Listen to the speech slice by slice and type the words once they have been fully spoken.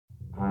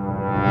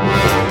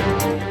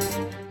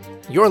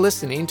You're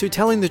listening to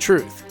Telling the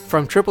Truth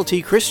from Triple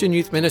T Christian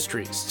Youth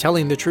Ministries,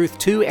 telling the truth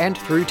to and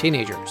through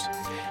teenagers.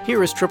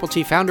 Here is Triple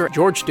T founder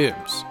George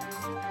Dooms.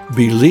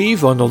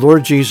 Believe on the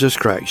Lord Jesus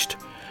Christ.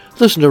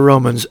 Listen to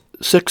Romans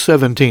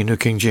 6:17, New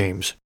King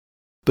James.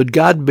 But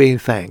God be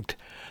thanked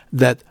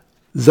that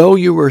though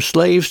you were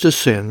slaves to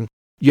sin,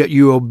 yet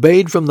you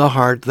obeyed from the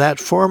heart that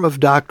form of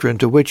doctrine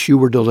to which you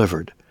were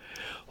delivered.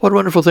 What a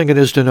wonderful thing it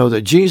is to know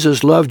that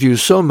Jesus loved you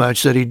so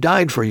much that he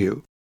died for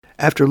you.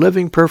 After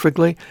living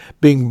perfectly,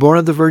 being born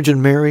of the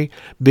Virgin Mary,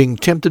 being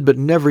tempted but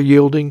never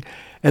yielding,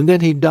 and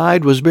then he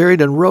died, was buried,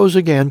 and rose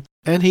again,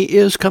 and he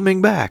is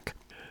coming back.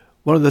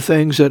 One of the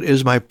things that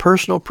is my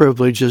personal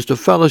privilege is to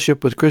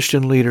fellowship with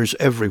Christian leaders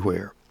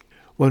everywhere.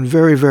 One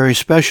very, very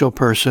special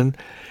person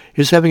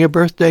is having a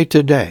birthday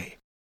today.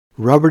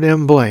 Robert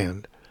M.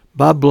 Bland.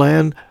 Bob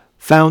Bland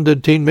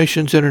founded Teen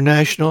Missions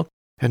International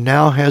and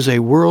now has a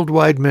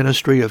worldwide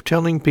ministry of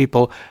telling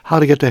people how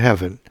to get to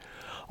heaven.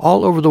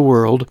 All over the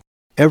world,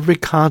 every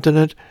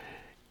continent,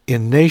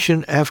 in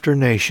nation after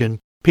nation,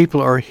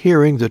 people are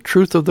hearing the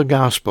truth of the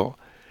gospel.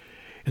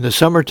 In the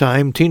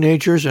summertime,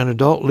 teenagers and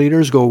adult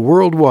leaders go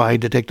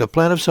worldwide to take the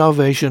plan of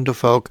salvation to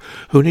folk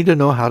who need to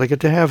know how to get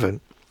to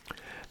heaven.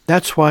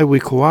 That's why we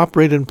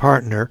cooperate and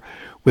partner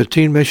with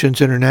Teen Missions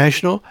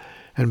International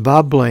and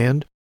Bob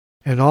Bland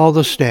and all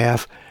the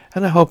staff,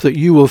 and I hope that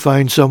you will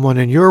find someone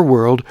in your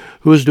world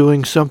who is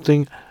doing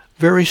something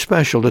very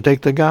special to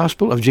take the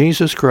gospel of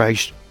Jesus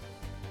Christ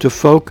to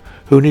folk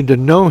who need to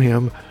know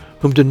him,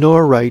 whom to know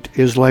aright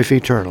is life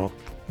eternal.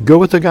 Go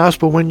with the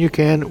gospel when you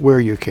can, where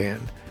you can.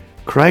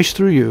 Christ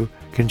through you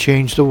can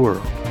change the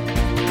world.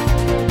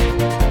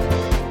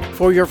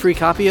 For your free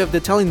copy of the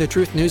Telling the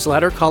Truth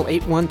newsletter, call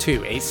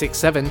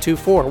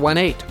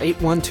 812-867-2418,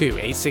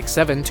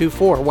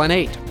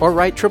 812-867-2418, or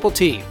write Triple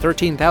T,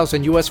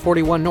 13,000 U.S.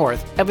 41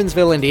 North,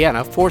 Evansville,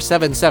 Indiana,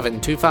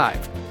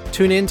 47725.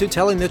 Tune in to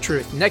Telling the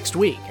Truth next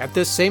week at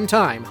this same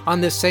time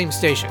on this same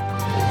station.